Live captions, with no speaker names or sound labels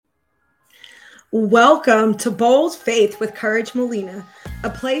Welcome to Bold Faith with Courage Molina, a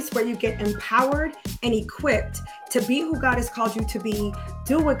place where you get empowered and equipped to be who God has called you to be,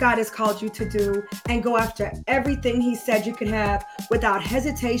 do what God has called you to do, and go after everything He said you can have without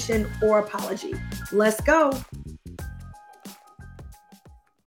hesitation or apology. Let's go.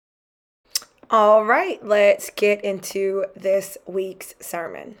 All right, let's get into this week's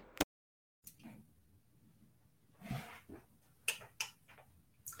sermon.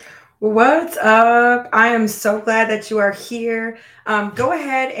 What's up? I am so glad that you are here. Go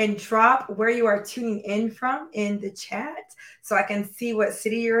ahead and drop where you are tuning in from in the chat so I can see what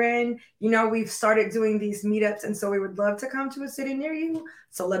city you're in. You know, we've started doing these meetups, and so we would love to come to a city near you.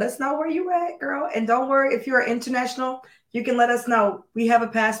 So let us know where you at, girl. And don't worry, if you're international, you can let us know. We have a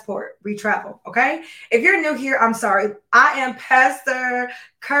passport. We travel, okay? If you're new here, I'm sorry. I am Pastor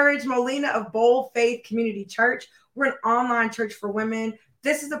Courage Molina of Bold Faith Community Church. We're an online church for women.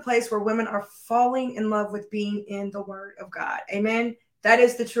 This is a place where women are falling in love with being in the Word of God. Amen. That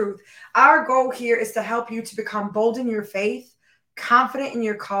is the truth. Our goal here is to help you to become bold in your faith, confident in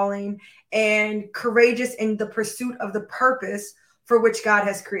your calling, and courageous in the pursuit of the purpose for which God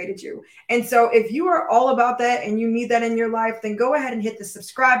has created you. And so if you are all about that and you need that in your life, then go ahead and hit the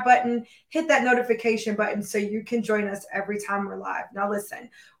subscribe button, hit that notification button so you can join us every time we're live. Now, listen,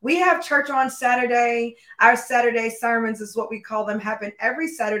 we have church on Saturday. Our Saturday sermons is what we call them, happen every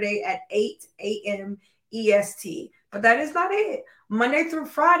Saturday at 8 a.m. EST. But that is not it. Monday through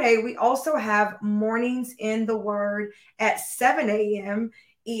Friday, we also have mornings in the Word at 7 a.m.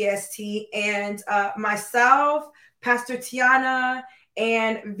 EST. And myself, Pastor Tiana,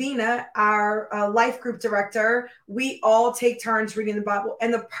 and Vina, our life group director, we all take turns reading the Bible.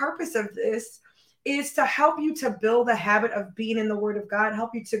 And the purpose of this is to help you to build a habit of being in the Word of God,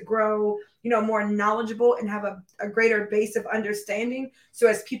 help you to grow, more knowledgeable and have a greater base of understanding. So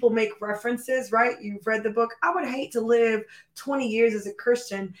as people make references, right? You've read the book. I would hate to live 20 years as a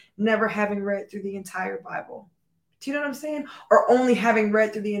Christian, never having read through the entire Bible. Do you know what I'm saying? Or only having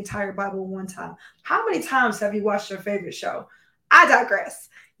read through the entire Bible one time. How many times have you watched your favorite show? I digress.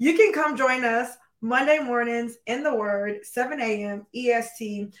 You can come join us Monday mornings in the Word, 7 a.m.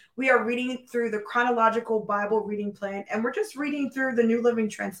 EST. We are reading through the chronological Bible reading plan, and we're just reading through the New Living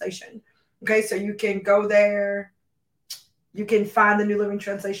Translation. Okay, so you can go there. You can find the New Living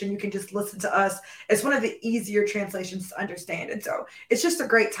Translation. You can just listen to us. It's one of the easier translations to understand. And so it's just a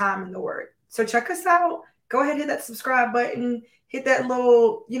great time in the Word. So check us out. Go ahead and hit that subscribe button. Hit that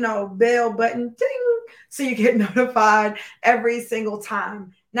little, bell button, ding, so you get notified every single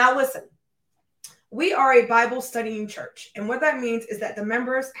time. Now, listen, we are a Bible studying church. And what that means is that the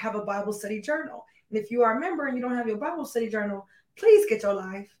members have a Bible study journal. And if you are a member and you don't have your Bible study journal, please get your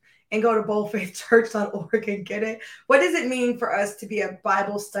life and go to boldfaithchurch.org and get it. What does it mean for us to be a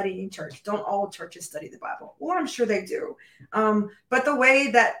Bible studying church? Don't all churches study the Bible? Well, I'm sure they do. But the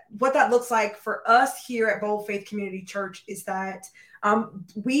way that what that looks like for us here at Bold Faith Community Church is that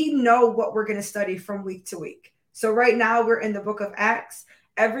we know what we're going to study from week to week. So right now we're in the book of Acts.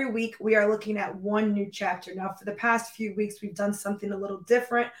 Every week we are looking at one new chapter. Now, for the past few weeks, we've done something a little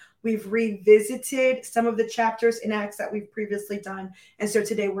different. We've revisited some of the chapters in Acts that we've previously done. And so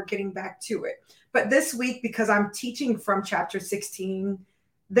today we're getting back to it. But this week, because I'm teaching from chapter 16,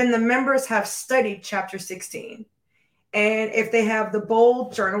 then the members have studied chapter 16. And if they have the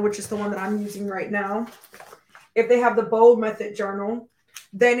Bold journal, which is the one that I'm using right now, if they have the Bold Method journal,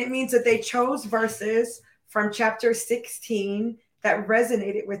 then it means that they chose verses from chapter 16 that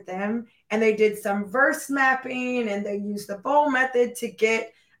resonated with them, and they did some verse mapping, and they used the Bold Method to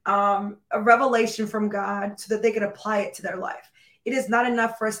get a revelation from God so that they could apply it to their life. It is not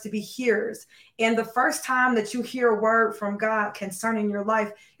enough for us to be hearers. And the first time that you hear a word from God concerning your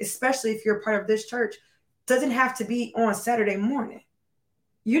life, especially if you're a part of this church, doesn't have to be on Saturday morning.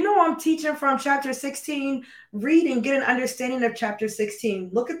 I'm teaching from chapter 16. Read and get an understanding of chapter 16.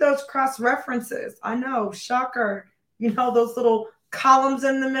 Look at those cross references. I know, shocker. Those little columns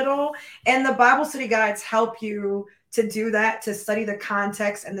in the middle. And the Bible study guides help you to do that, to study the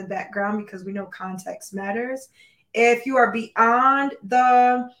context and the background, because we know context matters. If you are beyond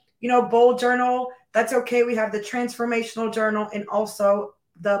the, Bold journal, that's okay. We have the transformational journal and also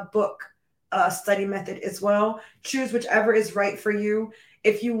the book study method as well. Choose whichever is right for you.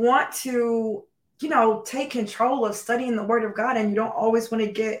 If you want to, take control of studying the Word of God and you don't always want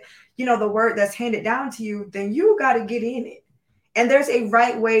to get, the word that's handed down to you, then you got to get in it. And there's a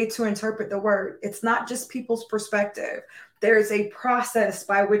right way to interpret the word. It's not just people's perspective. there's a process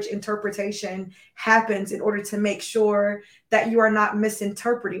by which interpretation happens in order to make sure that you are not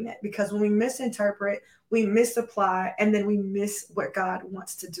misinterpreting it. Because when we misinterpret, we misapply, and then we miss what God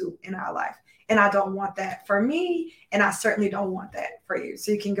wants to do in our life. And I don't want that for me, and I certainly don't want that for you.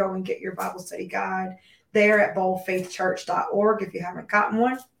 So you can go and get your Bible study guide there at boldfaithchurch.org. If you haven't gotten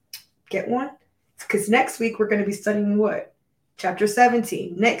one, get one. Because next week we're going to be studying what? Chapter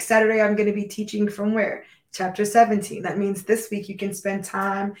 17. Next Saturday, I'm going to be teaching from where? Chapter 17. That means this week you can spend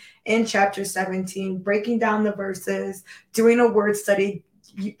time in chapter 17, breaking down the verses, doing a word study,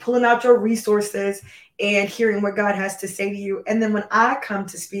 pulling out your resources, and hearing what God has to say to you. And then when I come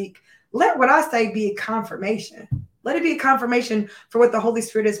to speak, let what I say be a confirmation. Let it be a confirmation for what the Holy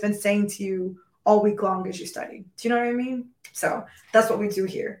Spirit has been saying to you all week long as you study. Do you know what I mean? So that's what we do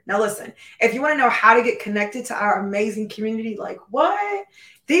here. Now, listen, if you want to know how to get connected to our amazing community, like what?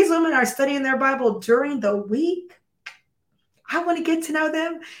 These women are studying their Bible during the week. I want to get to know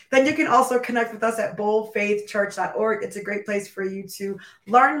them. Then you can also connect with us at boldfaithchurch.org. It's a great place for you to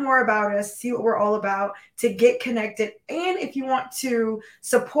learn more about us, see what we're all about, to get connected. And if you want to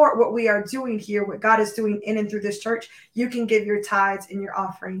support what we are doing here, what God is doing in and through this church, you can give your tithes and your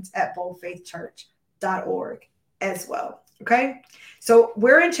offerings at boldfaithchurch.org as well. Okay? So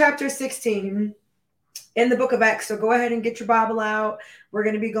we're in chapter 16 in the book of Acts. So go ahead and get your Bible out. We're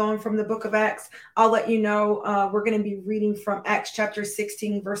going to be going from the book of Acts. I'll let you know we're going to be reading from Acts chapter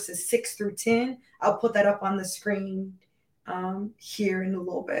 16, verses 6 through 10. I'll put that up on the screen here in a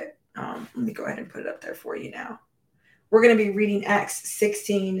little bit. Let me go ahead and put it up there for you now. We're going to be reading Acts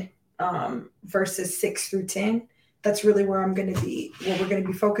 16, verses 6 through 10. That's really where we're going to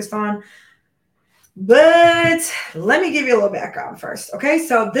be focused on. But let me give you a little background first. Okay,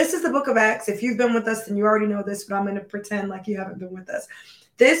 so this is the book of Acts. If you've been with us, then you already know this, but I'm going to pretend like you haven't been with us.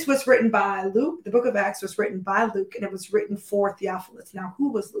 This was written by Luke. The book of Acts was written by Luke, and it was written for Theophilus. Now,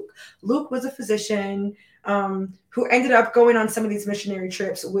 who was Luke? Luke was a physician who ended up going on some of these missionary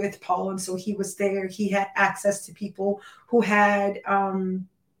trips with Paul, and so he was there. He had access to people who had,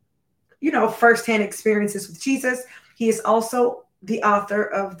 firsthand experiences with Jesus. He is also the author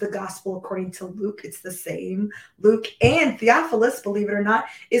of the gospel according to Luke. It's the same. Luke and Theophilus, believe it or not,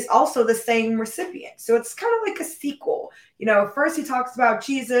 is also the same recipient. So it's kind of like a sequel. First he talks about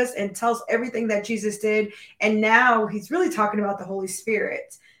Jesus and tells everything that Jesus did. And now he's really talking about the Holy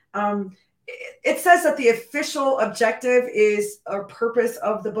Spirit. It says that the official objective or purpose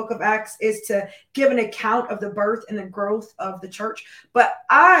of the book of Acts is to give an account of the birth and the growth of the church. But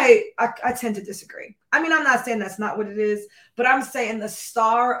I tend to disagree. I mean, I'm not saying that's not what it is, but I'm saying the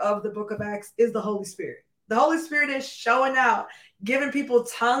star of the book of Acts is the Holy Spirit. The Holy Spirit is showing out, giving people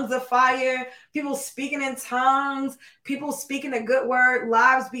tongues of fire, people speaking in tongues, people speaking a good word,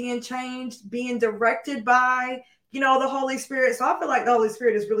 lives being changed, being directed by the Holy Spirit. So I feel like the Holy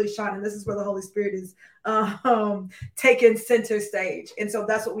Spirit is really shining. This is where the Holy Spirit is taking center stage. And so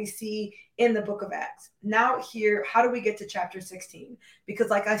that's what we see in the book of Acts. Now here, how do we get to chapter 16? Because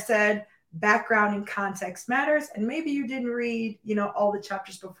like I said, background and context matters. And maybe you didn't read, all the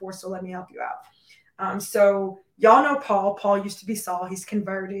chapters before. So let me help you out. So y'all know Paul. Paul used to be Saul. He's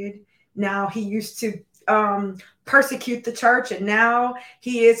converted. Now he used to persecute the church, and now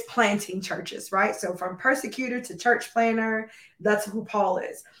he is planting churches, right? So from persecutor to church planter, that's who Paul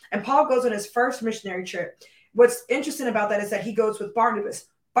is. And Paul goes on his first missionary trip. What's interesting about that is that he goes with Barnabas.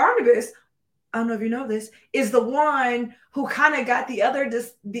 Barnabas, I don't know if you know this, is the one who kind of got the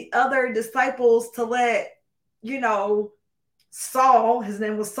other disciples to let Saul, his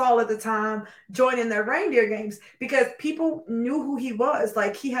name was Saul at the time, joining their reindeer games because people knew who he was.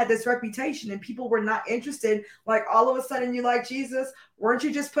 Like he had this reputation and people were not interested. Like all of a sudden you like Jesus. Weren't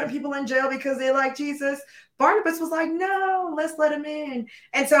you just putting people in jail because they like Jesus? Barnabas was like, no, let's let him in.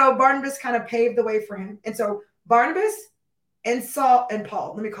 And so Barnabas kind of paved the way for him. And so Barnabas and Saul and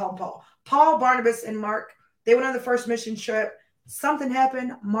Paul, let me call him Paul. Paul, Barnabas, and Mark, they went on the first mission trip. Something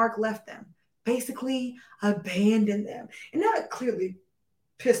happened. Mark left them. Basically abandoned them. And that clearly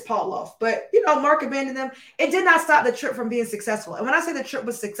pissed Paul off. But, Mark abandoned them. It did not stop the trip from being successful. And when I say the trip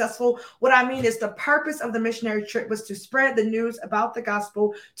was successful, what I mean is the purpose of the missionary trip was to spread the news about the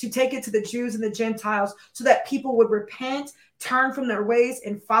gospel, to take it to the Jews and the Gentiles so that people would repent, turn from their ways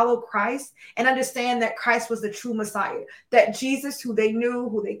and follow Christ and understand that Christ was the true Messiah, that Jesus, who they knew,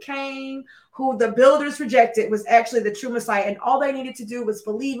 who they came, who the builders rejected, was actually the true Messiah. And all they needed to do was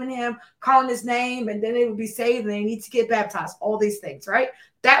believe in him, call on his name, and then they would be saved and they need to get baptized, all these things, right?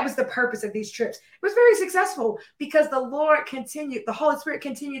 That was the purpose of these trips. It was very successful because the Holy Spirit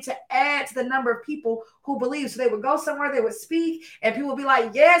continued to add to the number of people who believed. So they would go somewhere, they would speak, and people would be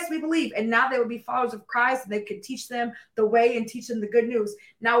like, yes, we believe. And now they would be followers of Christ, and they could teach them the way and teach them the good news.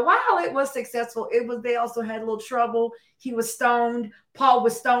 Now, while it was successful, they also had a little trouble. He was stoned. Paul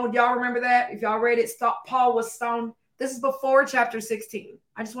was stoned. Y'all remember that? If y'all read it, Paul was stoned. This is before chapter 16.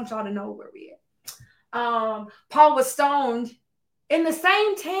 I just want y'all to know where we at. Paul was stoned in the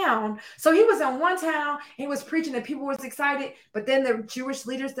same town. So he was in one town, he was preaching and people was excited, but then the Jewish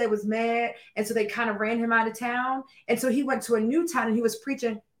leaders, they was mad. And so they kind of ran him out of town. And so he went to a new town and he was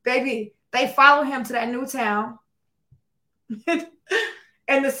preaching. Baby, they followed him to that new town.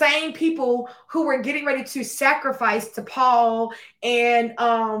 And the same people who were getting ready to sacrifice to Paul and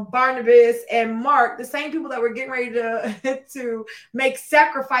Barnabas and Mark, the same people that were getting ready to make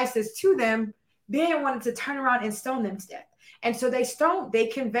sacrifices to them, then wanted to turn around and stone them to death. And so they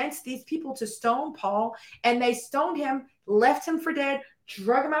convinced these people to stone Paul, and they stoned him, left him for dead,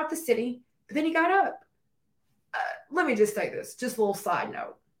 drug him out the city, but then he got up. Let me just say this, just a little side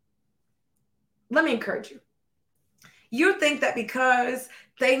note. Let me encourage you. You think that because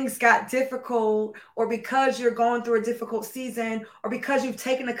things got difficult, or because you're going through a difficult season, or because you've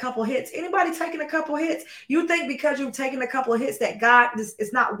taken a couple hits, anybody taking a couple hits, you think because you've taken a couple of hits that God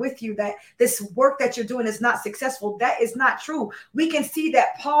is not with you, that this work that you're doing is not successful. That is not true. We can see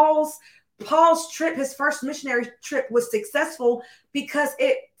that Paul's trip, his first missionary trip, was successful because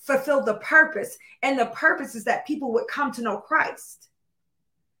it fulfilled the purpose. And the purpose is that people would come to know Christ.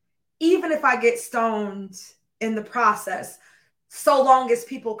 Even if I get stoned in the process, so long as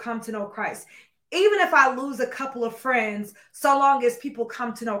people come to know Christ. Even if I lose a couple of friends, so long as people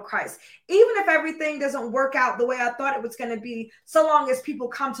come to know Christ. Even if everything doesn't work out the way I thought it was going to be, so long as people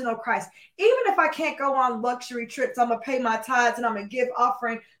come to know Christ. Even if I can't go on luxury trips, I'm going to pay my tithes and I'm going to give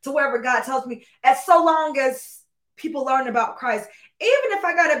offering to wherever God tells me, as so long as people learn about Christ. Even if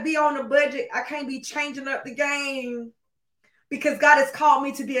I got to be on a budget, I can't be changing up the game because God has called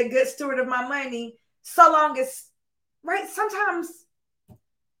me to be a good steward of my money, so long as, right? Sometimes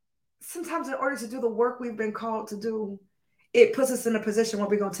in order to do the work we've been called to do, it puts us in a position where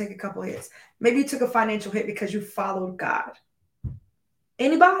we're going to take a couple hits. Maybe you took a financial hit because you followed God.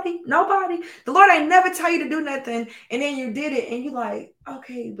 Anybody? Nobody? The Lord ain't never tell you to do nothing, and then you did it, and you're like,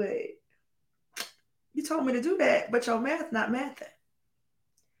 okay, but you told me to do that, but your math not mathing.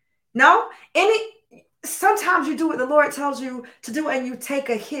 No? Sometimes you do what the Lord tells you to do and you take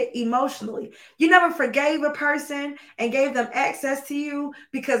a hit emotionally. You never forgave a person and gave them access to you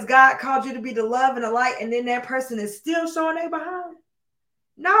because God called you to be the love and the light, and then that person is still showing their behind.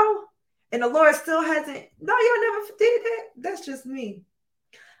 No. And the Lord still hasn't. No, you never did that. That's just me.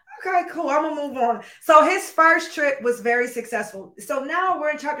 Okay, cool. I'm going to move on. So his first trip was very successful. So now we're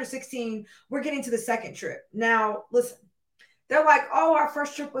in chapter 16. We're getting to the second trip. Now, listen. They're like, oh, our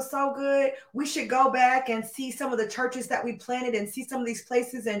first trip was so good. We should go back and see some of the churches that we planted and see some of these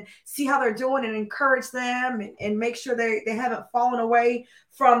places and see how they're doing and encourage them and make sure they haven't fallen away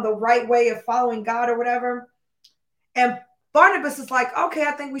from the right way of following God or whatever. And Barnabas is like, okay,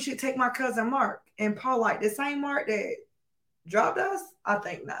 I think we should take my cousin Mark. And Paul like, the same Mark that dropped us? I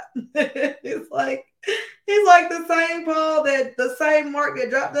think not. He's like the same Paul, the same Mark that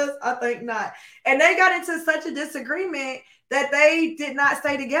dropped us? I think not. And they got into such a disagreement that they did not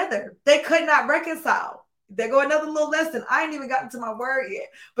stay together. They could not reconcile. There go another little lesson. I ain't even gotten to my word yet,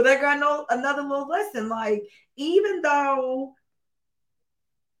 but they're going to know another little lesson. Like, even though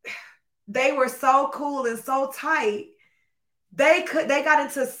they were so cool and so tight, they got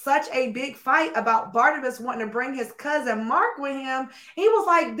into such a big fight about Barnabas wanting to bring his cousin Mark with him. He was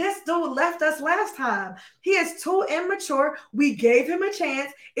like, this dude left us last time. He is too immature. We gave him a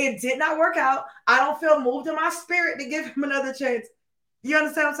chance. It did not work out. I don't feel moved in my spirit to give him another chance. You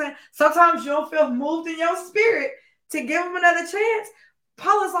understand what I'm saying? Sometimes you don't feel moved in your spirit to give him another chance.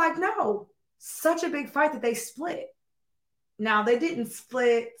 Paul is like, no. Such a big fight that they split. Now, they didn't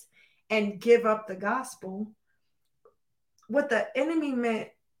split and give up the gospel. What the enemy meant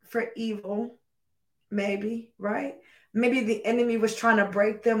for evil, maybe, right? Maybe the enemy was trying to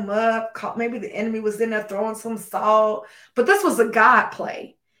break them up. Maybe the enemy was in there throwing some salt. But this was a God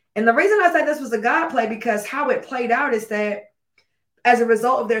play. And the reason I say this was a God play, because how it played out is that as a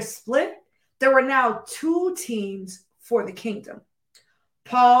result of their split, there were now two teams for the kingdom.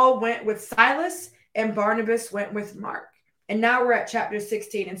 Paul went with Silas and Barnabas went with Mark. And now we're at chapter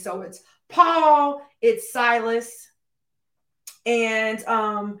 16. And so it's Paul, it's Silas, and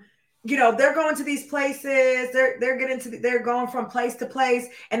they're going to these places. They're going from place to place,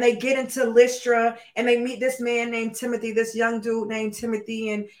 and they get into Lystra, and they meet this man named Timothy, this young dude named Timothy,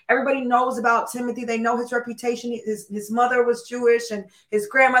 and everybody knows about Timothy. They know his reputation. His mother was Jewish, and his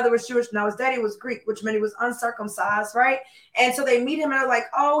grandmother was Jewish. Now his daddy was Greek, which meant he was uncircumcised, right? And so they meet him, and they're like,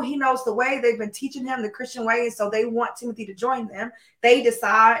 "Oh, he knows the way." They've been teaching him the Christian way, and so they want Timothy to join them. They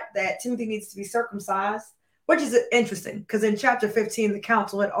decide that Timothy needs to be circumcised, which is interesting because in chapter 15, the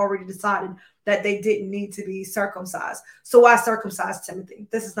council had already decided that they didn't need to be circumcised. So why circumcise Timothy?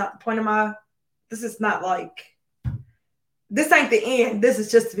 This is not the point of this is not like, this ain't the end. This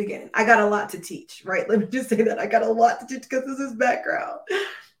is just the beginning. I got a lot to teach, right? Let me just say that I got a lot to teach because this is background.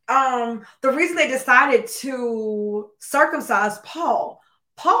 The reason they decided to circumcise Paul,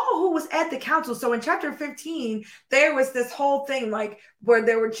 who was at the council. So in chapter 15, there was this whole thing like where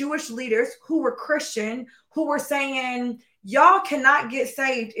there were Jewish leaders who were Christian, who were saying, y'all cannot get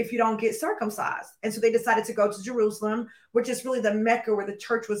saved if you don't get circumcised. And so they decided to go to Jerusalem, which is really the Mecca where the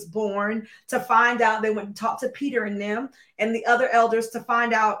church was born, to find out. They went and talked to Peter and them and the other elders to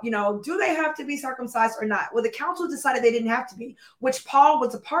find out, do they have to be circumcised or not? Well, the council decided they didn't have to be, which Paul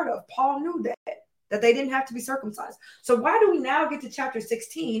was a part of. Paul knew that they didn't have to be circumcised. So why do we now get to chapter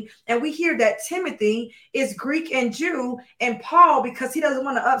 16 and we hear that Timothy is Greek and Jew, and Paul, because he doesn't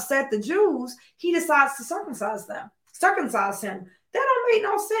want to upset the Jews, he decides to circumcise him? That don't make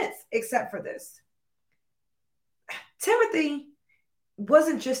no sense except for this. Timothy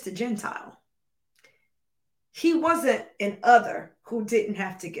wasn't just a Gentile. He wasn't an other who didn't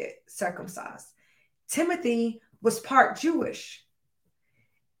have to get circumcised. Timothy was part Jewish.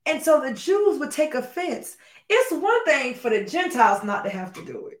 And so the Jews would take offense. It's one thing for the Gentiles not to have to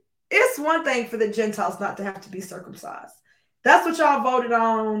do it. It's one thing for the Gentiles not to have to be circumcised. That's what y'all voted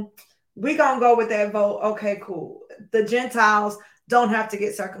on. We're going to go with that vote. Okay, cool. The Gentiles don't have to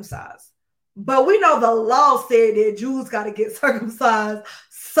get circumcised. But we know the law said that Jews got to get circumcised.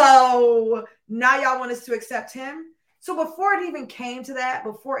 So now y'all want us to accept him? So before it even came to that,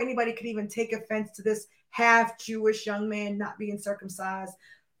 before anybody could even take offense to this half Jewish young man not being circumcised,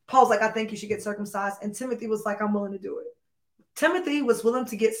 Paul's like, I think you should get circumcised. And Timothy was like, I'm willing to do it. Timothy was willing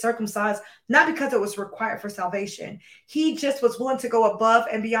to get circumcised, not because it was required for salvation. He just was willing to go above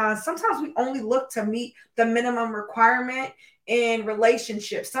and beyond. Sometimes we only look to meet the minimum requirement in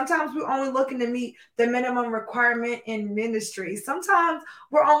relationships. Sometimes we're only looking to meet the minimum requirement in ministry. Sometimes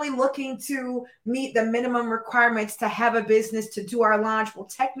we're only looking to meet the minimum requirements to have a business, to do our launch. Well,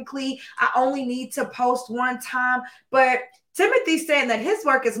 technically, I only need to post one time. But Timothy's saying that his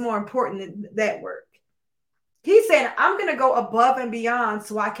work is more important than that work. He's saying, I'm going to go above and beyond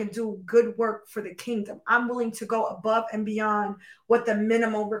so I can do good work for the kingdom. I'm willing to go above and beyond what the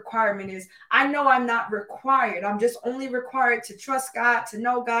minimum requirement is. I know I'm not required. I'm just only required to trust God, to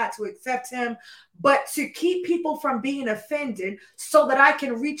know God, to accept him, but to keep people from being offended so that I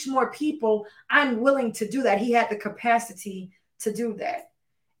can reach more people. I'm willing to do that. He had the capacity to do that.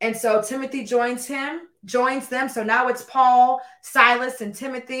 And so Timothy joins them. So now it's Paul, Silas, and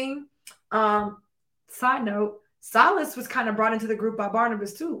Timothy. Side note, Silas was kind of brought into the group by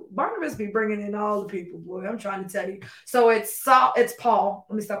Barnabas too. Barnabas be bringing in all the people, boy. I'm trying to tell you. So it's Paul.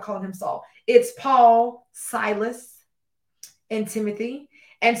 Let me stop calling him Saul. It's Paul, Silas, and Timothy.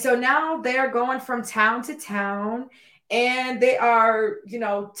 And so now they're going from town to town, and they are,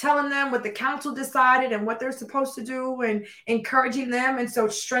 telling them what the council decided and what they're supposed to do and encouraging them. And so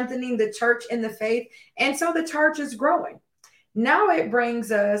strengthening the church in the faith. And so the church is growing. Now it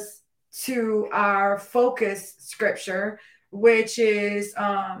brings us to our focus scripture, which is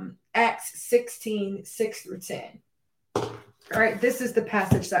Acts 16, 6-10. All right, this is the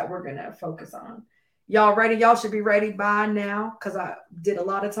passage that we're going to focus on. Y'all ready? Y'all should be ready by now because I did a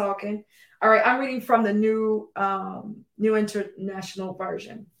lot of talking. All right, I'm reading from the New International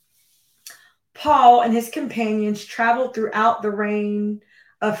Version. Paul and his companions traveled throughout the reign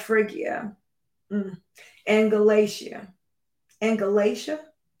of Phrygia and Galatia.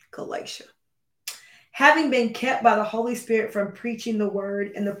 Having been kept by the Holy Spirit from preaching the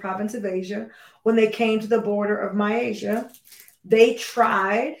word in the province of Asia, when they came to the border of Mysia, they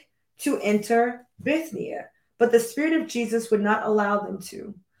tried to enter Bithynia, but the Spirit of Jesus would not allow them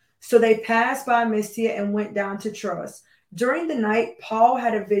to. So they passed by Mysia and went down to Troas. During the night, Paul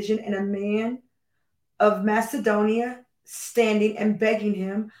had a vision, and a man of Macedonia standing and begging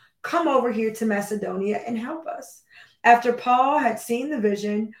him, come over here to Macedonia and help us. After Paul had seen the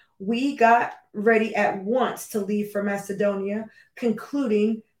vision, we got ready at once to leave for Macedonia,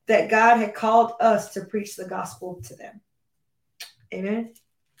 concluding that God had called us to preach the gospel to them. Amen.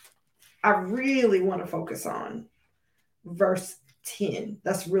 I really want to focus on verse 10.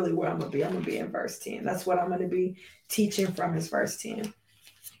 That's really where I'm going to be. I'm going to be in verse 10. That's what I'm going to be teaching from, is verse 10.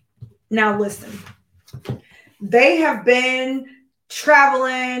 Now, listen. They have been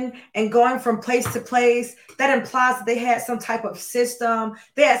traveling and going from place to place. That implies that they had some type of system.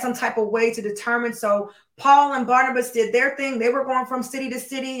 They had some type of way to determine. So Paul and Barnabas did their thing. They were going from city to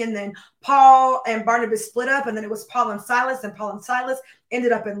city, and then Paul and Barnabas split up, and then it was Paul and Silas, and Paul and Silas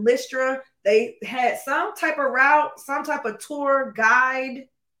ended up in Lystra. They had some type of route, some type of tour guide,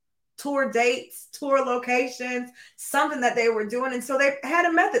 tour dates, tour locations, something that they were doing. And so they had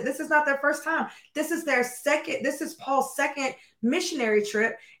a method. This is not their first time. This is Paul's second missionary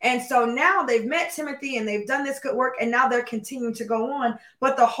trip. And so now they've met Timothy and they've done this good work, and now they're continuing to go on.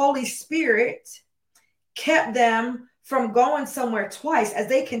 But the Holy Spirit kept them from going somewhere twice. As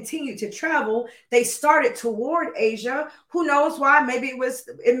they continued to travel, they started toward Asia. Who knows why? Maybe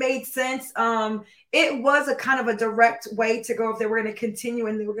it made sense. It was a kind of a direct way to go if they were going to continue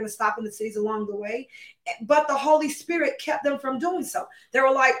and they were going to stop in the cities along the way. But the Holy Spirit kept them from doing so. They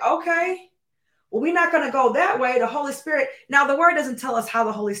were like, okay, well, we're not going to go that way. The Holy Spirit. Now, the word doesn't tell us how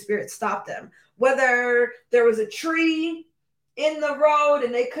the Holy Spirit stopped them, whether there was a tree in the road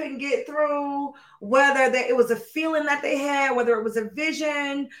and they couldn't get through, whether it was a feeling that they had, whether it was a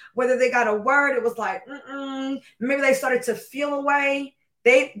vision, whether they got a word. It was like, maybe they started to feel a way.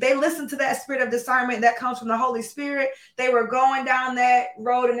 They listened to that spirit of discernment that comes from the Holy Spirit. They were going down that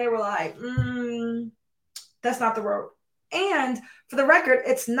road and they were like, that's not the road. And for the record,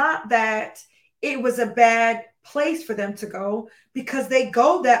 it's not that it was a bad place for them to go, because they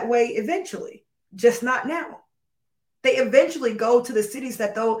go that way eventually, just not now. They eventually go to the cities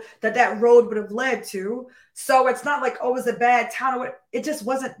that road would have led to. So it's not like, oh, it was a bad town. It just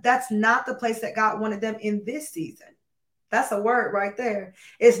wasn't. That's not the place that God wanted them in this season. That's a word right there.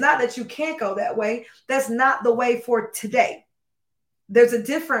 It's not that you can't go that way. That's not the way for today. There's a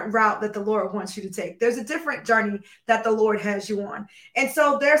different route that the Lord wants you to take. There's a different journey that the Lord has you on. And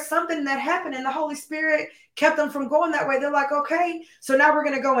so there's something that happened, and the Holy Spirit kept them from going that way. They're like, okay, so now we're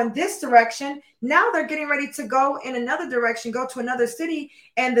going to go in this direction. Now they're getting ready to go in another direction, go to another city,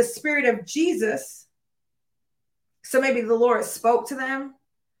 and the Spirit of Jesus. So maybe the Lord spoke to them,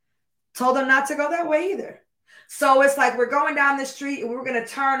 told them not to go that way either. So it's like we're going down the street and we were going to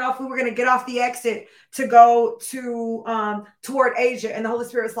turn off. We were going to get off the exit to go to toward Asia. And the Holy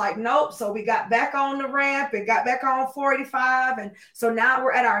Spirit's like, nope. So we got back on the ramp and got back on 485. And so now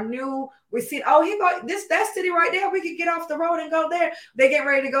we're at our we see, that city right there. We could get off the road and go there. They get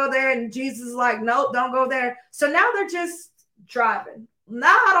ready to go there. And Jesus is like, nope, don't go there. So now they're just driving.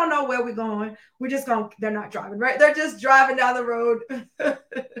 Now I don't know where we're going. They're not driving, right? They're just driving down the road.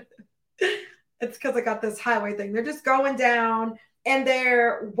 It's because I got this highway thing. They're just going down and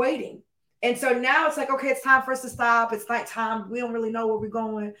they're waiting. And so now it's like, okay, it's time for us to stop. It's nighttime. We don't really know where we're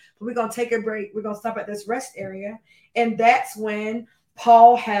going, but we're going to take a break. We're going to stop at this rest area. And that's when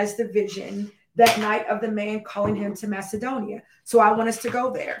Paul has the vision that night of the man calling him to Macedonia. So I want us to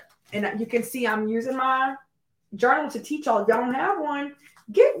go there. And you can see I'm using my journal to teach y'all. If y'all don't have one,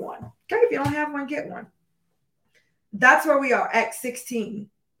 get one. Okay, if you don't have one, get one. That's where we are, Acts 16,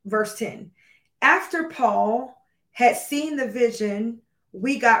 verse 10. After Paul had seen the vision,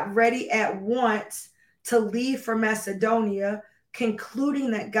 we got ready at once to leave for Macedonia, concluding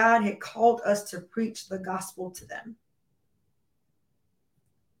that God had called us to preach the gospel to them.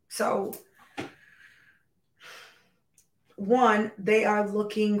 So, one, they are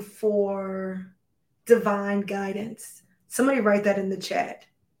looking for divine guidance. Somebody write that in the chat.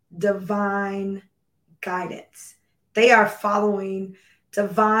 Divine guidance. They are following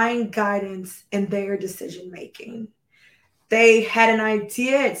divine guidance in their decision making. They had an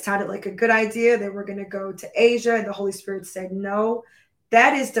idea. It sounded like a good idea. They were going to go to Asia, and the Holy Spirit said, no,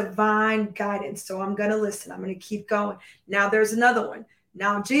 that is divine guidance. So I'm going to listen. I'm going to keep going. Now there's another one.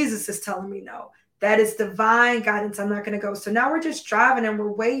 Now Jesus is telling me no. That is divine guidance. I'm not going to go. So now we're just driving and we're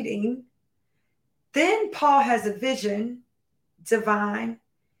waiting. Then Paul has a vision, divine,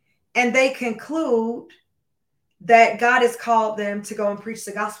 and they conclude that God has called them to go and preach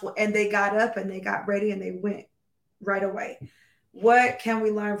the gospel. And they got up and they got ready and they went right away. What can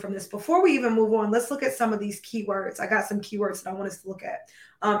we learn from this? Before we even move on, let's look at some of these keywords. I got some keywords that I want us to look at.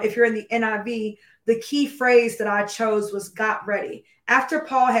 If you're in the NIV, the key phrase that I chose was got ready. After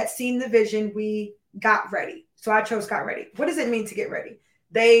Paul had seen the vision, we got ready. So I chose got ready. What does it mean to get ready?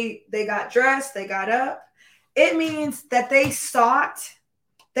 They got dressed, they got up. It means that they sought.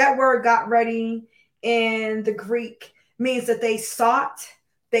 That word got ready in the Greek means that they sought,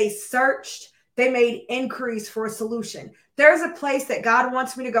 they searched, they made inquiries for a solution. There's a place that God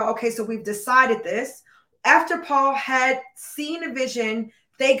wants me to go. Okay, so we've decided this. After Paul had seen a vision,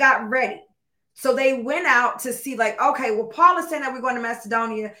 they got ready. So they went out to see, like, okay, well, Paul is saying that we're going to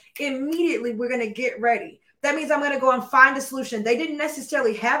Macedonia. Immediately, we're going to get ready. That means I'm going to go and find a solution. They didn't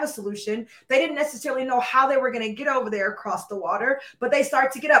necessarily have a solution. They didn't necessarily know how they were going to get over there across the water, but they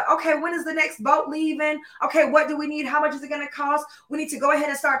start to get up. Okay, when is the next boat leaving? Okay, what do we need? How much is it going to cost? We need to go ahead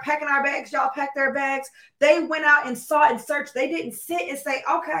and start packing our bags. Y'all pack their bags. They went out and sought and searched. They didn't sit and say,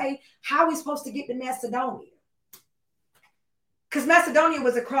 okay, how are we supposed to get to Macedonia? Because Macedonia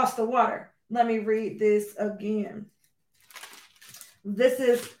was across the water. Let me read this again. This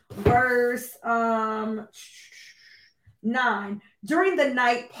is verse 9. During the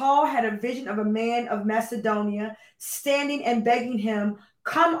night, Paul had a vision of a man of Macedonia standing and begging him,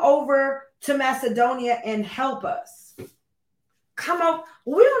 come over to Macedonia and help us. Come on.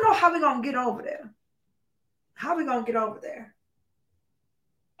 We don't know how we're going to get over there. How are we going to get over there?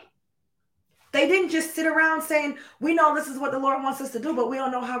 They didn't just sit around saying, we know this is what the Lord wants us to do, but we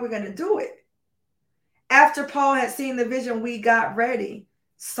don't know how we're going to do it. After Paul had seen the vision, we got ready,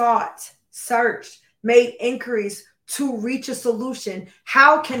 sought, searched, made inquiries to reach a solution.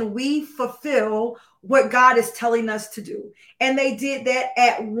 How can we fulfill what God is telling us to do? And they did that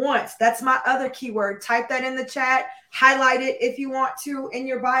at once. That's my other keyword. Type that in the chat. Highlight it if you want to in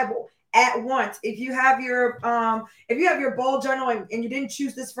your Bible. At once. If you have your bold journal and you didn't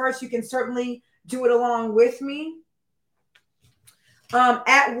choose this verse, you can certainly do it along with me.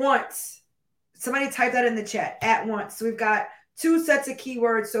 At once. Somebody type that in the chat. At once. So we've got 2 sets of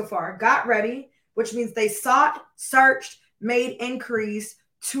keywords so far. Got ready, which means they sought, searched, made inquiries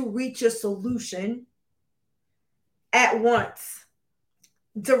to reach a solution. At once.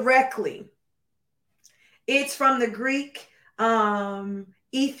 Directly. It's from the Greek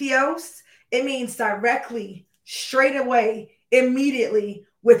ethos. It means directly, straight away, immediately,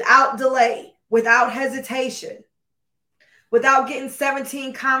 without delay, without hesitation, without getting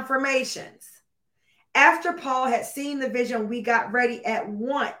 17 confirmations. After Paul had seen the vision, we got ready at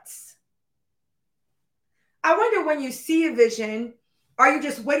once. I wonder, when you see a vision, are you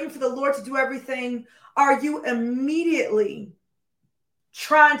just waiting for the Lord to do everything? Are you immediately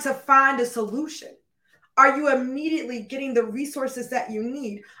trying to find a solution? Are you immediately getting the resources that you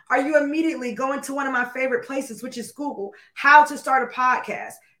need? Are you immediately going to one of my favorite places, which is Google, how to start a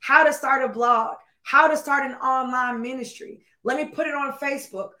podcast, how to start a blog, how to start an online ministry? Let me put it on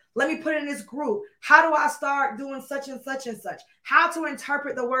Facebook. Let me put it in this group. How do I start doing such and such and such? How to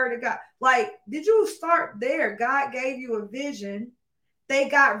interpret the word of God? Like, did you start there? God gave you a vision. They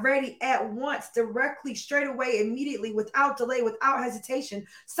got ready at once, directly, straight away, immediately, without delay, without hesitation.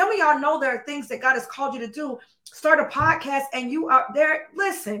 Some of y'all know there are things that God has called you to do. Start a podcast and you are there.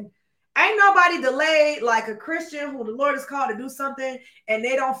 Listen, ain't nobody delayed like a Christian who the Lord has called to do something and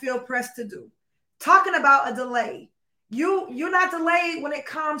they don't feel pressed to do. Talking about a delay. You're not delayed when it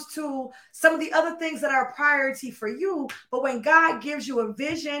comes to some of the other things that are a priority for you. But when God gives you a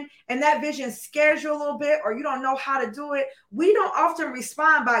vision and that vision scares you a little bit, or you don't know how to do it, we don't often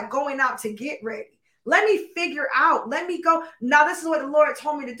respond by going out to get ready. Let me figure out. Let me go. Now, this is what the Lord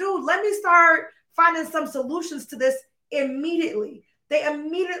told me to do. Let me start finding some solutions to this immediately. They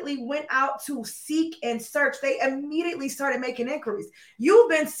immediately went out to seek and search. They immediately started making inquiries. You've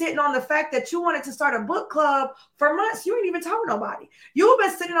been sitting on the fact that you wanted to start a book club for months. You ain't even told nobody. You've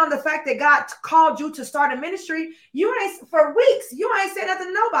been sitting on the fact that God called you to start a ministry. You ain't, for weeks, you ain't said nothing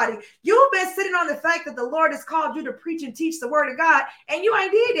to nobody. You've been sitting on the fact that the Lord has called you to preach and teach the word of God, and you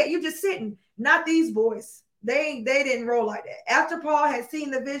ain't did that. You just sitting. Not these boys. They didn't roll like that. After Paul had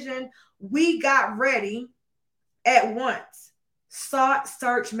seen the vision, we got ready at once. Sought,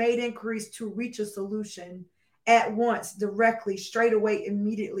 searched, made inquiries to reach a solution at once, directly, straight away,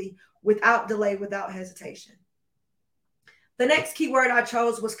 immediately, without delay, without hesitation. The next keyword I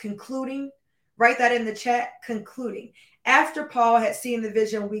chose was concluding. Write that in the chat, concluding. After Paul had seen the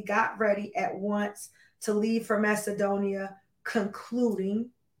vision, we got ready at once to leave for Macedonia, concluding.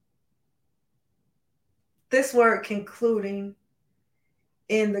 This word concluding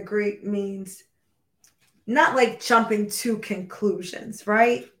in the Greek means not like jumping to conclusions,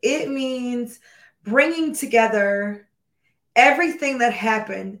 right? It means bringing together everything that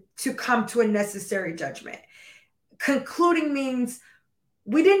happened to come to a necessary judgment. Concluding means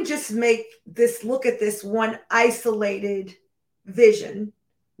we didn't just look at this one isolated vision.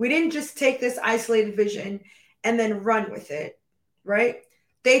 We didn't just take this isolated vision and then run with it, right?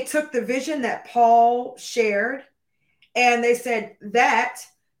 They took the vision that Paul shared and they said that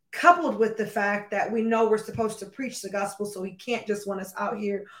coupled with the fact that we know we're supposed to preach the gospel, so he can't just want us out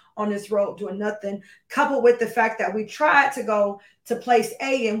here on this road doing nothing, coupled with the fact that we tried to go to place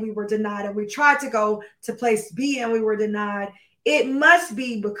A and we were denied, and we tried to go to place B and we were denied, it must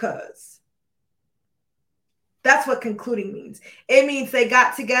be because. That's what concluding means. It means they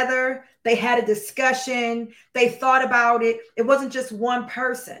got together, they had a discussion, they thought about it. It wasn't just one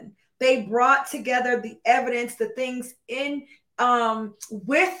person. They brought together the evidence, the things in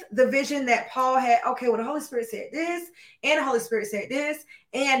with the vision that Paul had. Okay, well, the Holy Spirit said this, and the Holy Spirit said this,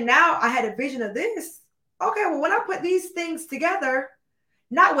 and now I had a vision of this. Okay, well, when I put these things together,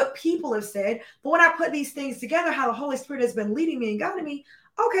 not what people have said, but when I put these things together, how the Holy Spirit has been leading me and guiding me.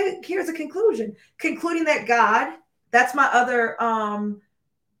 Okay, here's a conclusion. Concluding that God, that's my other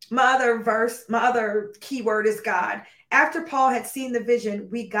verse, my other keyword is God. After Paul had seen the vision,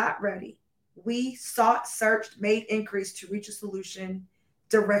 we got ready. We sought, searched, made increase to reach a solution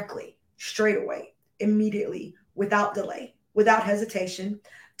directly, straight away, immediately, without delay, without hesitation,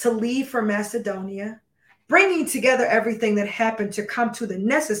 to leave for Macedonia, bringing together everything that happened to come to the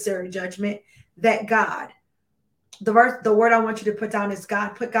necessary judgment that God, the word I want you to put down is God.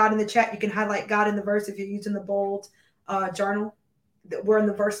 Put God in the chat. You can highlight God in the verse if you're using the bold journal. We're in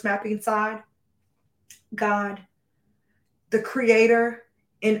the verse mapping side. God, the creator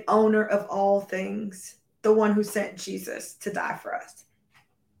and owner of all things, the one who sent Jesus to die for us.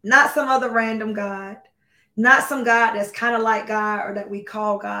 Not some other random God, not some God that's kind of like God or that we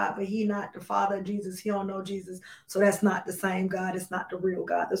call God, but he not the Father of Jesus. He don't know Jesus. So that's not the same God. It's not the real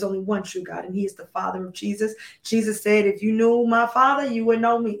God. There's only one true God, and he is the Father of Jesus. Jesus said, if you knew my Father, you would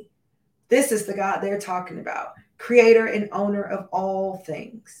know me. This is the God they're talking about. Creator and owner of all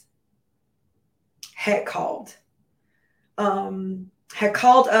things. Had called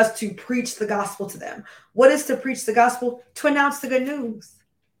us to preach the gospel to them. What is to preach the gospel? To announce the good news.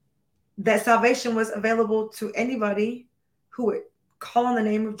 That salvation was available to anybody who would call on the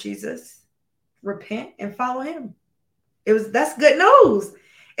name of Jesus, repent, and follow him. That's good news.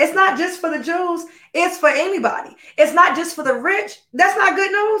 It's not just for the Jews. It's for anybody. It's not just for the rich. That's not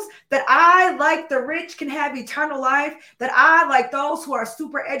good news. That I, like the rich, can have eternal life. That I, like those who are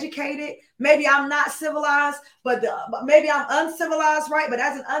super educated, maybe I'm not civilized, but maybe I'm uncivilized, right? But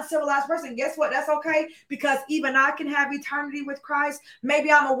as an uncivilized person, guess what? That's okay, because even I can have eternity with Christ.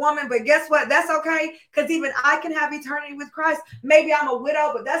 Maybe I'm a woman, but guess what? That's okay, because even I can have eternity with Christ. Maybe I'm a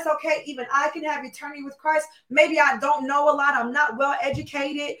widow, but that's okay. Even I can have eternity with Christ. Maybe I don't know a lot. I'm not well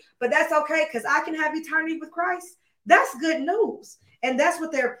educated, but that's okay, because I can have eternity with Christ. That's good news. And that's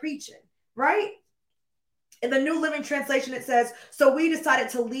what they're preaching, right? In the New Living Translation, it says, so we decided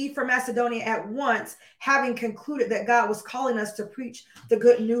to leave for Macedonia at once, having concluded that God was calling us to preach the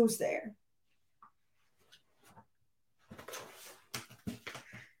good news there.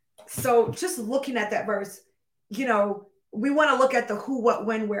 So just looking at that verse, we want to look at the who, what,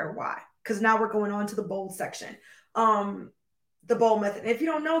 when, where, why, because now we're going on to the bold section. The bold method. If you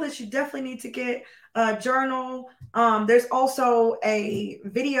don't know this, you definitely need to get a journal. There's also a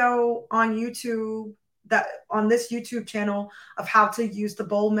video on YouTube, that on this YouTube channel, of how to use the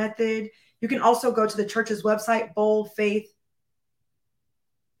bold method. You can also go to the church's website,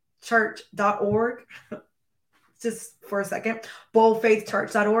 boldfaithchurch.org. Just for a second,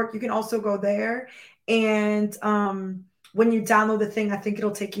 boldfaithchurch.org. You can also go there, and when you download the thing, I think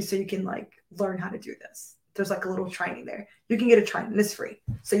it'll take you so you can learn how to do this. There's a little training there. You can get a training. It's free.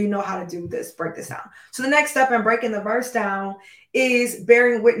 So you know how to do this, break this down. So the next step in breaking the verse down is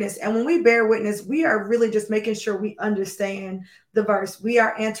bearing witness. And when we bear witness, we are really just making sure we understand the verse. We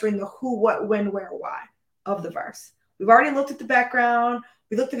are answering the who, what, when, where, why of the verse. We've already looked at the background.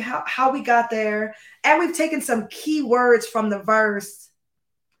 We looked at how we got there. And we've taken some key words from the verse.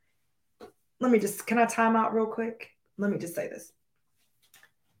 Can I time out real quick? Let me just say this.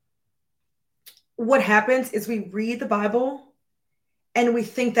 What happens is we read the Bible and we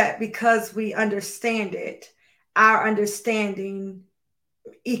think that because we understand it, our understanding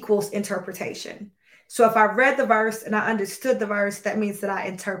equals interpretation. So if I read the verse and I understood the verse, that means that I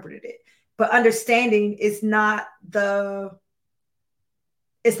interpreted it. But understanding is not the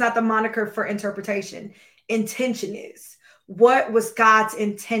moniker for interpretation. Intention is. What was God's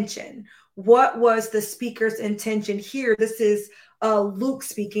intention? What was the speaker's intention here? This is Luke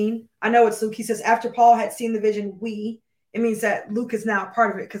speaking. I know it's Luke. He says, after Paul had seen the vision, it means that Luke is now a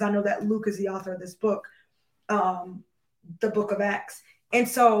part of it, because I know that Luke is the author of this book, the book of Acts. And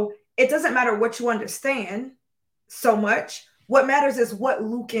so it doesn't matter what you understand so much. What matters is what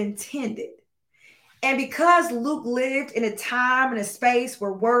Luke intended. And because Luke lived in a time and a space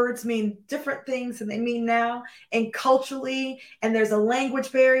where words mean different things than they mean now, and culturally, and there's a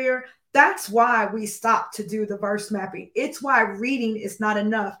language barrier, that's why we stopped to do the verse mapping. It's why reading is not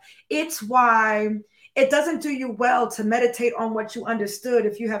enough. It's why it doesn't do you well to meditate on what you understood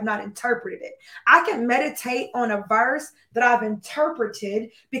if you have not interpreted it. I can meditate on a verse that I've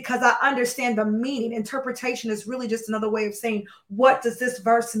interpreted because I understand the meaning. Interpretation is really just another way of saying, what does this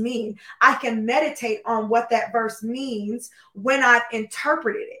verse mean? I can meditate on what that verse means when I've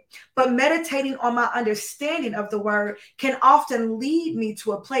interpreted it. But meditating on my understanding of the word can often lead me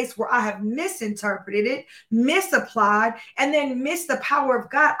to a place where I have misinterpreted it, misapplied, and then missed the power of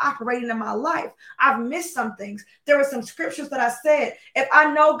God operating in my life. I've missed some things. There were some scriptures that I said, if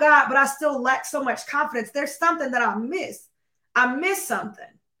I know God, but I still lack so much confidence, there's something that I missed. I missed something,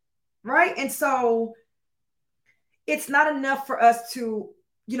 right? And so it's not enough for us to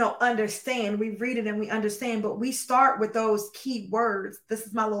understand. We read it and we understand, but we start with those key words. This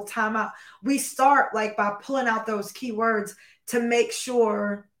is my little timeout. We start like by pulling out those key words to make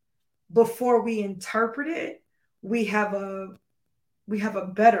sure before we interpret it, we have a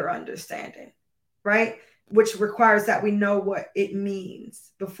better understanding, right? Which requires that we know what it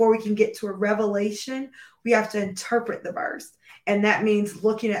means. Before we can get to a revelation, we have to interpret the verse. And that means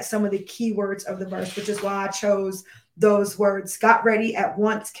looking at some of the key words of the verse, which is why I chose those words. Got ready at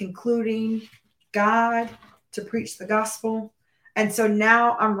once, concluding God to preach the gospel. And so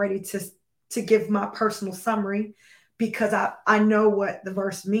now I'm ready to give my personal summary because I know what the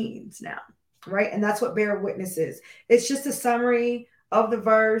verse means now, right? And that's what bear witness is. It's just a summary of the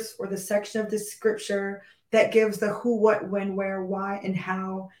verse or the section of the scripture that gives the who, what, when, where, why, and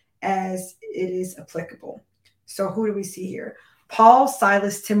how as it is applicable. So who do we see here? Paul,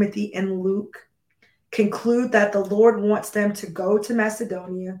 Silas, Timothy, and Luke conclude that the Lord wants them to go to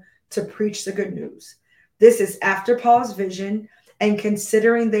Macedonia to preach the good news. This is after Paul's vision, and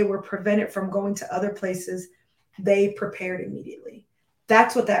considering they were prevented from going to other places, they prepared immediately.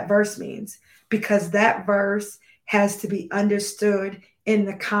 That's what that verse means, because that verse has to be understood in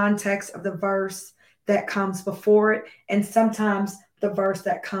the context of the verse that comes before it, and sometimes the verse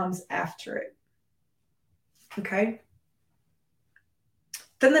that comes after it. Okay?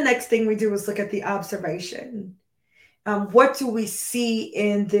 Then the next thing we do is look at the observation. What do we see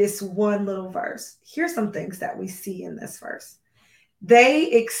in this one little verse? Here's some things that we see in this verse.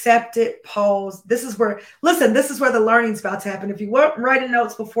 They accepted Paul's. This is where the learning's about to happen. If you weren't writing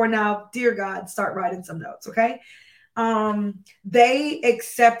notes before now, dear God, start writing some notes, okay? They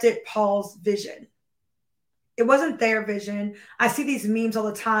accepted Paul's vision. It wasn't their vision. I see these memes all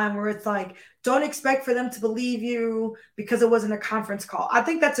the time where it's like, don't expect for them to believe you because it wasn't a conference call. I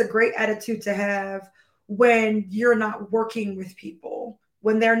think that's a great attitude to have when you're not working with people,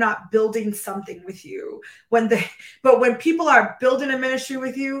 when they're not building something with you. But when people are building a ministry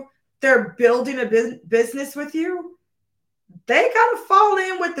with you, they're building a business with you, they got to fall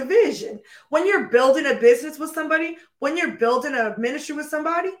in with the vision. When you're building a business with somebody, when you're building a ministry with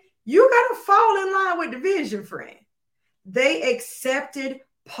somebody, you got to fall in line with the vision, friend. They accepted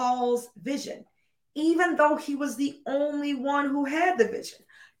Paul's vision, even though he was the only one who had the vision.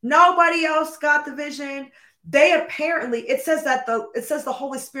 Nobody else got the vision. They apparently, it says the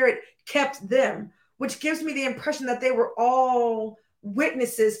Holy Spirit kept them, which gives me the impression that they were all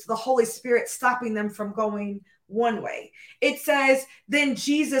witnesses to the Holy Spirit stopping them from going one way. It says, then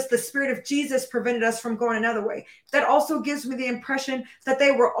Jesus, the Spirit of Jesus, prevented us from going another way. That also gives me the impression that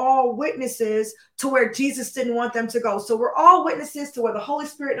they were all witnesses to where Jesus didn't want them to go. So we're all witnesses to where the Holy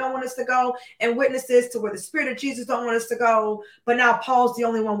Spirit don't want us to go, and witnesses to where the Spirit of Jesus don't want us to go. But now Paul's the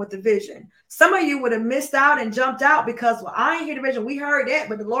only one with the vision. Some of you would have missed out and jumped out because, well, I ain't hear the vision. We heard that,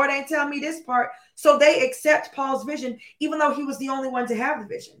 but the Lord ain't telling me this part. So they accept Paul's vision, even though he was the only one to have the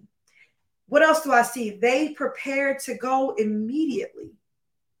vision. What else do I see? They prepared to go immediately.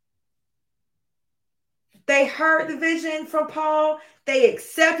 They heard the vision from Paul. They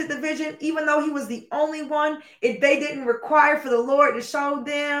accepted the vision, even though he was the only one. If they didn't require for the Lord to show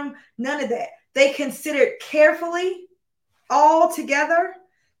them, none of that. They considered carefully, all together,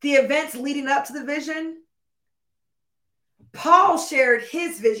 the events leading up to the vision. Paul shared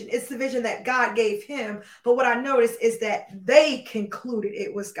his vision. It's the vision that God gave him. But what I noticed is that they concluded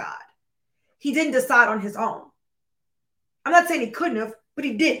it was God. He didn't decide on his own. I'm not saying he couldn't have, but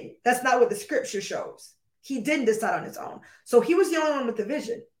he didn't. That's not what the scripture shows. He didn't decide on his own. So he was the only one with the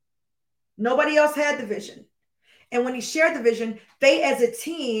vision. Nobody else had the vision. And when he shared the vision, they as a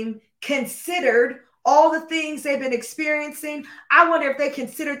team considered all the things they've been experiencing. I wonder if they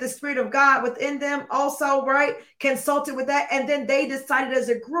considered the Spirit of God within them also, right? Consulted with that. And then they decided as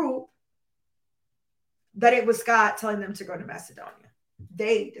a group that it was God telling them to go to Macedonia.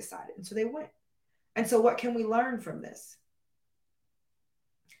 They decided, and so they went. And so, what can we learn from this?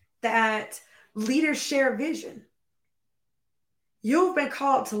 That leaders share vision. You've been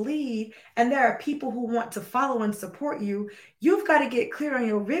called to lead, and there are people who want to follow and support you. You've got to get clear on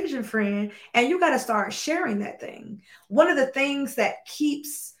your vision, friend, and you got to start sharing that thing. One of the things that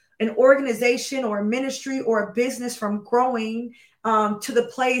keeps an organization or a ministry or a business from growing to the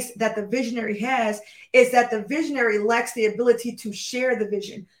place that the visionary has is that the visionary lacks the ability to share the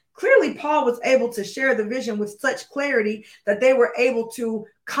vision. Clearly, Paul was able to share the vision with such clarity that they were able to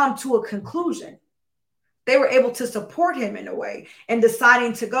come to a conclusion. They were able to support him in a way and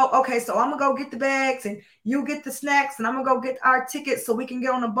deciding to go, okay, so I'm gonna go get the bags and you get the snacks and I'm gonna go get our tickets so we can get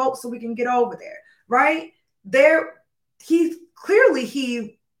on a boat so we can get over there, right? He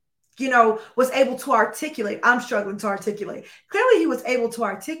was able to articulate. I'm struggling to articulate. Clearly he was able to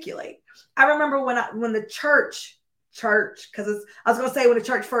articulate. I remember when the church, because I was gonna say when the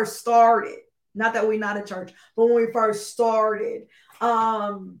church first started, not that we're not a church, but when we first started,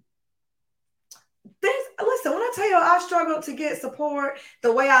 listen, when I tell you I struggled to get support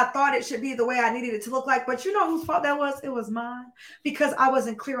the way I thought it should be, the way I needed it to look like, but you know whose fault that was? It was mine, because I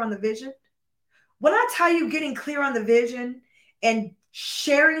wasn't clear on the vision. When I tell you getting clear on the vision and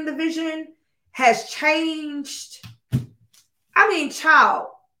sharing the vision has changed, I mean, child,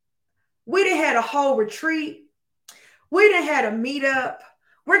 we done had a whole retreat. We done had a meetup.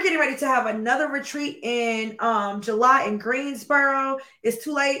 We're getting ready to have another retreat in July in Greensboro. It's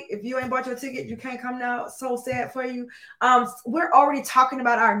too late. If you ain't bought your ticket, you can't come now. So sad for you. We're already talking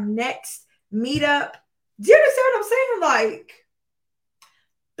about our next meetup. Do you understand what I'm saying? Like,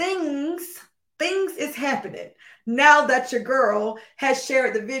 things is happening now that your girl has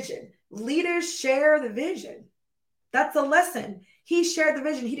shared the vision. Leaders share the vision. That's a lesson. He shared the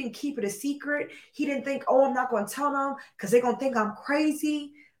vision. He didn't keep it a secret. He didn't think, oh, I'm not going to tell them because they're going to think I'm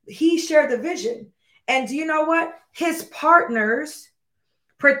crazy. He shared the vision. And do you know what? His partners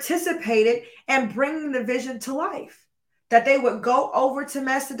participated in bringing the vision to life, that they would go over to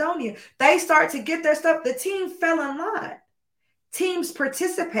Macedonia. They start to get their stuff. The team fell in line. Teams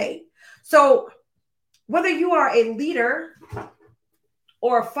participate. So whether you are a leader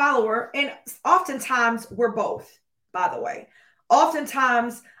or a follower, and oftentimes we're both, by the way.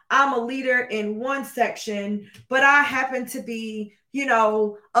 Oftentimes I'm a leader in one section, but I happen to be,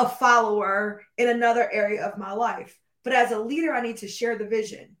 a follower in another area of my life. But as a leader, I need to share the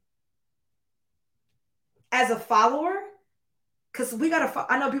vision. As a follower, because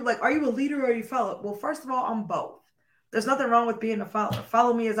I know people like, are you a leader or are you a follower? Well, first of all, I'm both. There's nothing wrong with being a follower.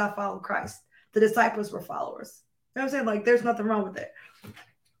 Follow me as I follow Christ. The disciples were followers. You know what I'm saying? Like, there's nothing wrong with it.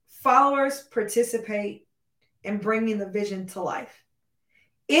 Followers participate in bringing the vision to life.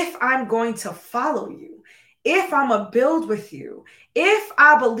 If I'm going to follow you, if I'm a build with you, if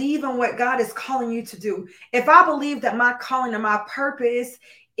I believe in what God is calling you to do, if I believe that my calling and my purpose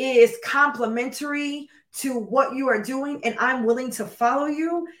is complementary to what you are doing and I'm willing to follow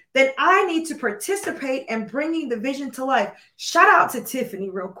you, then I need to participate in bringing the vision to life. Shout out to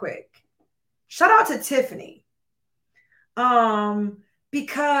Tiffany real quick. Shout out to Tiffany.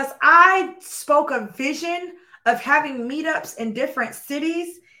 Because I spoke a vision of having meetups in different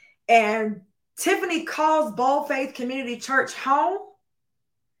cities, and Tiffany calls Bold Faith Community Church home.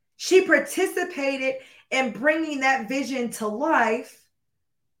 She participated in bringing that vision to life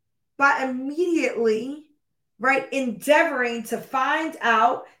by immediately, endeavoring to find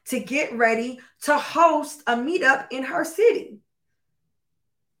out, to get ready to host a meetup in her city.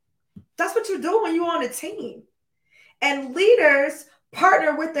 That's what you do when you're on a team. And leaders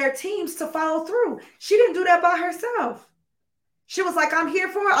partner with their teams to follow through. She didn't do that by herself. She was like, I'm here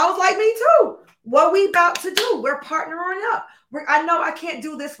for it. I was like, me too. What we about to do? We're partnering up. I know I can't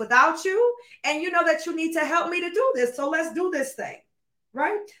do this without you. And you know that you need to help me to do this. So let's do this thing,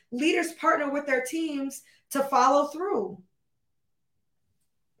 right? Leaders partner with their teams to follow through.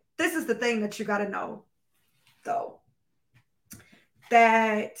 This is the thing that you got to know, though,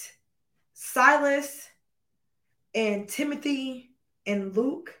 that Silas and Timothy and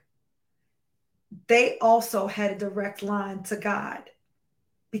Luke, they also had a direct line to God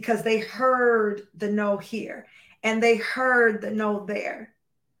because they heard the no here and they heard the no there,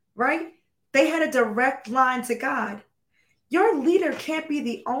 right? They had a direct line to God. Your leader can't be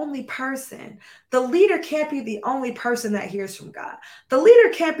the only person. The leader can't be the only person that hears from God. The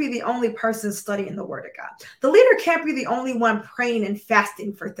leader can't be the only person studying the word of God. The leader can't be the only one praying and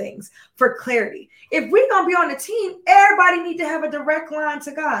fasting for things, for clarity. If we're going to be on a team, everybody needs to have a direct line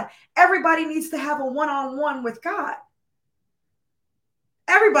to God. Everybody needs to have a one-on-one with God.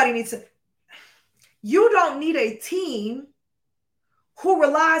 Everybody needs to. You don't need a team who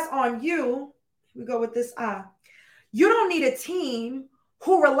relies on you. We go with this I. You don't need a team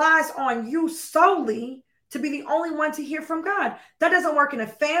who relies on you solely to be the only one to hear from God. That doesn't work in a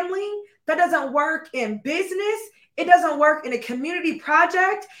family. That doesn't work in business. It doesn't work in a community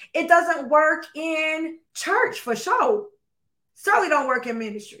project. It doesn't work in church for sure. Certainly don't work in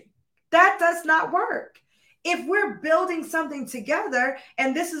ministry. That does not work. If we're building something together,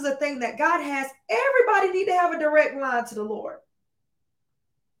 and this is a thing that God has, everybody need to have a direct line to the Lord.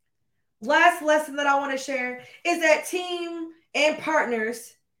 Last lesson that I want to share is that team and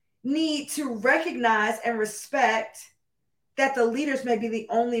partners need to recognize and respect that the leaders may be the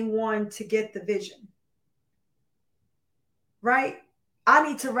only one to get the vision. Right? I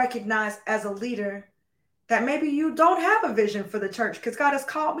need to recognize as a leader that maybe you don't have a vision for the church because God has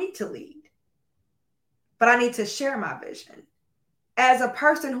called me to lead. But I need to share my vision. As a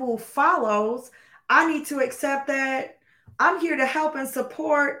person who follows, I need to accept that I'm here to help and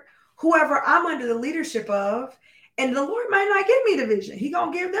support whoever I'm under the leadership of, and the Lord might not give me the vision. He's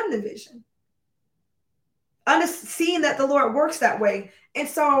going to give them the vision. Seeing that the Lord works that way. And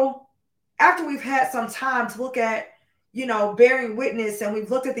so after we've had some time to look at, bearing witness, and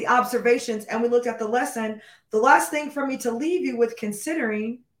we've looked at the observations and we looked at the lesson, the last thing for me to leave you with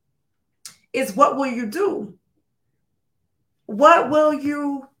considering is, what will you do? What will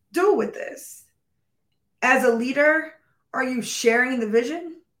you do with this? As a leader, are you sharing the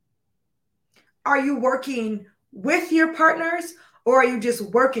vision? Are you working with your partners, or are you just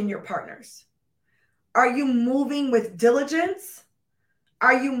working your partners? Are you moving with diligence?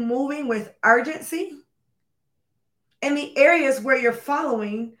 Are you moving with urgency? In the areas where you're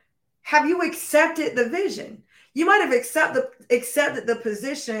following, have you accepted the vision? You might have accepted the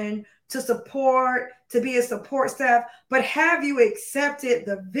position to support, to be a support staff, but have you accepted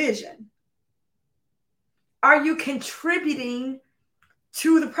the vision? Are you contributing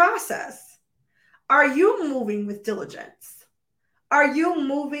to the process? Are you moving with diligence? Are you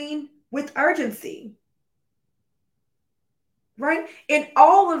moving with urgency? Right? In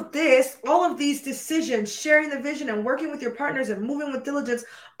all of this, all of these decisions, sharing the vision and working with your partners and moving with diligence,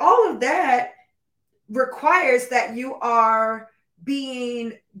 all of that requires that you are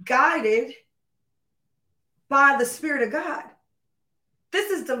being guided by the Spirit of God. This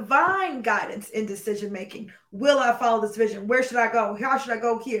is divine guidance in decision making. Will I follow this vision? Where should I go? How should I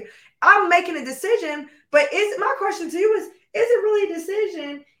go here? I'm making a decision, but my question to you is it really a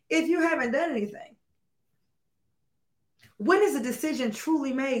decision if you haven't done anything? When is a decision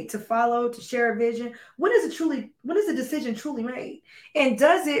truly made to follow, to share a vision? When is a decision truly made? And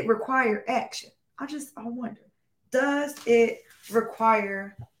does it require action? I wonder, does it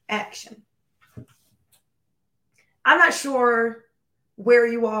require action? I'm not sure where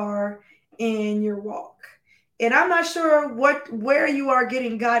you are in your walk, and I'm not sure where you are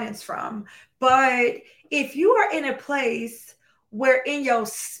getting guidance from, but if you are in a place where in your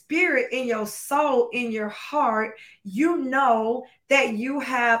spirit, in your soul, in your heart, you know that you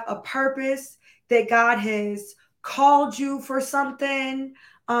have a purpose, that God has called you for something,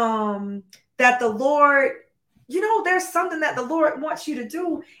 that the Lord, there's something that the Lord wants you to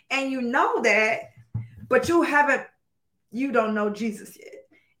do, and you know that, but you don't know Jesus yet.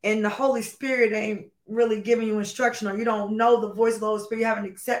 And the Holy Spirit ain't really giving you instruction, or you don't know the voice of the Holy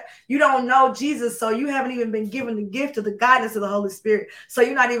Spirit. You don't know Jesus, so you haven't even been given the gift of the guidance of the Holy Spirit. So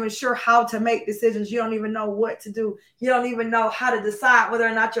you're not even sure how to make decisions. You don't even know what to do. You don't even know how to decide whether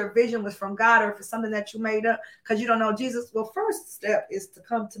or not your vision was from God or if it's something that you made up because you don't know Jesus. Well, first step is to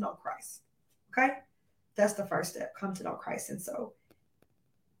come to know Christ. Okay? That's the first step, come to know Christ. And so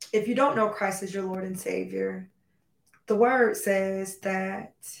if you don't know Christ as your Lord and Savior, the word says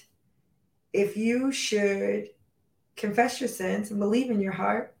that if you should confess your sins and believe in your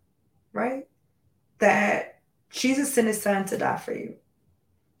heart, right, that Jesus sent his son to die for you.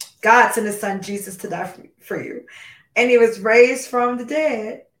 God sent his son Jesus to die for you. And he was raised from the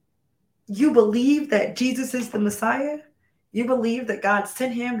dead. You believe that Jesus is the Messiah. You believe that God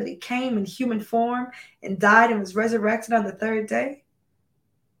sent him, that he came in human form and died and was resurrected on the third day.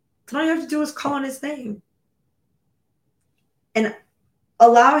 So all you have to do is call on his name and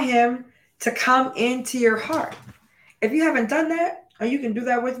allow him to come into your heart. If you haven't done that, or you can do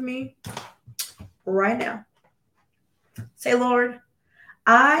that with me right now. Say, Lord,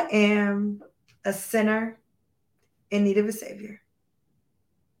 I am a sinner in need of a Savior.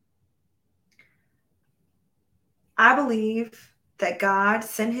 I believe that God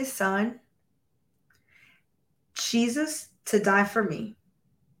sent his son, Jesus, to die for me.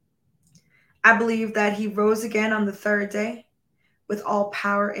 I believe that he rose again on the third day with all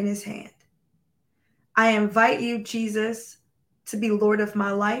power in his hand. I invite you, Jesus, to be Lord of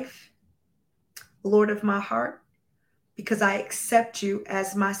my life, Lord of my heart, because I accept you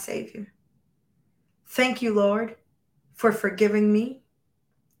as my Savior. Thank you, Lord, for forgiving me,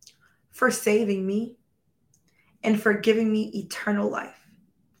 for saving me, and for giving me eternal life.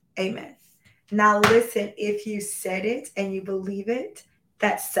 Amen. Now, listen, if you said it and you believe it,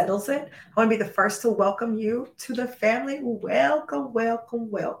 that settles it. I want to be the first to welcome you to the family. Welcome,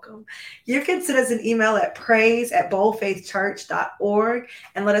 welcome, welcome. You can send us an email at praise@boldfaithchurch.org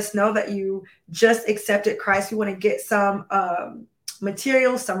and let us know that you just accepted Christ. We want to get some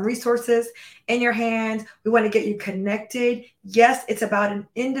materials, some resources in your hand. We want to get you connected. Yes, it's about an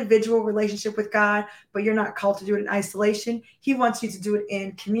individual relationship with God, but you're not called to do it in isolation. He wants you to do it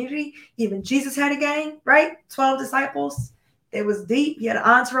in community. Even Jesus had a gang, right? 12 disciples. It was deep. You had an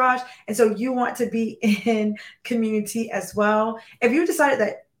entourage. And so you want to be in community as well. If you decided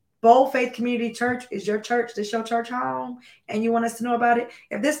that Bold Faith Community Church is your church, this your church home, and you want us to know about it,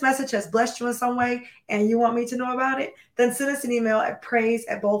 if this message has blessed you in some way and you want me to know about it, then send us an email at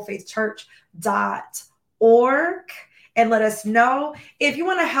praise@boldfaithchurch.org and let us know. If you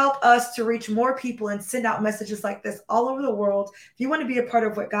want to help us to reach more people and send out messages like this all over the world, if you want to be a part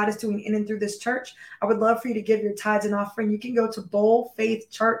of what God is doing in and through this church, I would love for you to give your tithes and offering. You can go to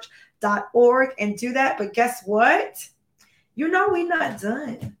boldfaithchurch.org and do that. But guess what? You know we're not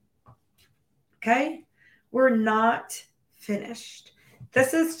done. Okay? We're not finished.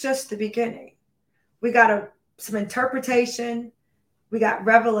 This is just the beginning. We got some interpretation. We got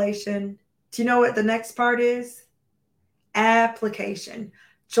revelation. Do you know what the next part is? Application.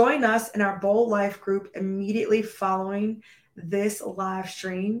 Join us in our Bold Life group immediately following this live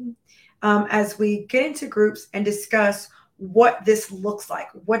stream as we get into groups and discuss what this looks like.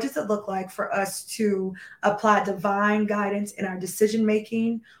 What does it look like for us to apply divine guidance in our decision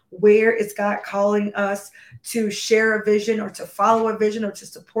making? Where is God calling us to share a vision or to follow a vision or to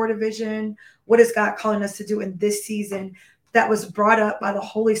support a vision? What is God calling us to do in this season that was brought up by the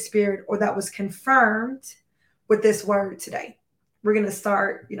Holy Spirit or that was confirmed with this word today? We're going to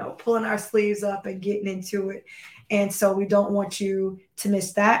start, pulling our sleeves up and getting into it. And so we don't want you to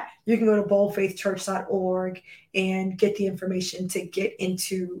miss that. You can go to boldfaithchurch.org and get the information to get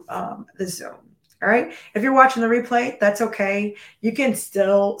into the Zoom. All right. If you're watching the replay, that's okay. You can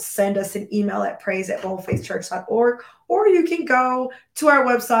still send us an email at praise@boldfaithchurch.org, or you can go to our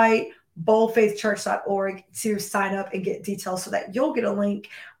website, boldfaithchurch.org, to sign up and get details so that you'll get a link.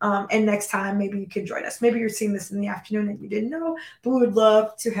 And next time, maybe you can join us. Maybe you're seeing this in the afternoon and you didn't know, but we would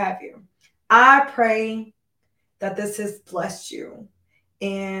love to have you. I pray that this has blessed you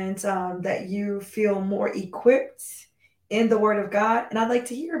and that you feel more equipped in the Word of God. And I'd like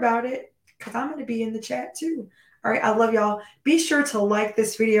to hear about it because I'm going to be in the chat too. All right. I love y'all. Be sure to like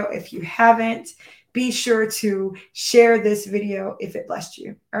this video if you haven't. Be sure to share this video if it blessed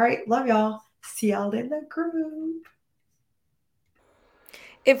you. All right. Love y'all. See y'all in the group.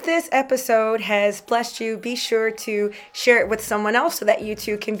 If this episode has blessed you, be sure to share it with someone else so that you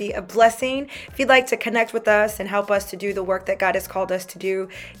too can be a blessing. If you'd like to connect with us and help us to do the work that God has called us to do,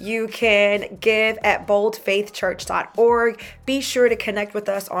 you can give at boldfaithchurch.org. Be sure to connect with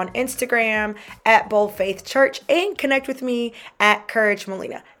us on Instagram at boldfaithchurch and connect with me at Courage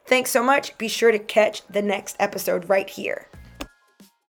Molina. Thanks so much. Be sure to catch the next episode right here.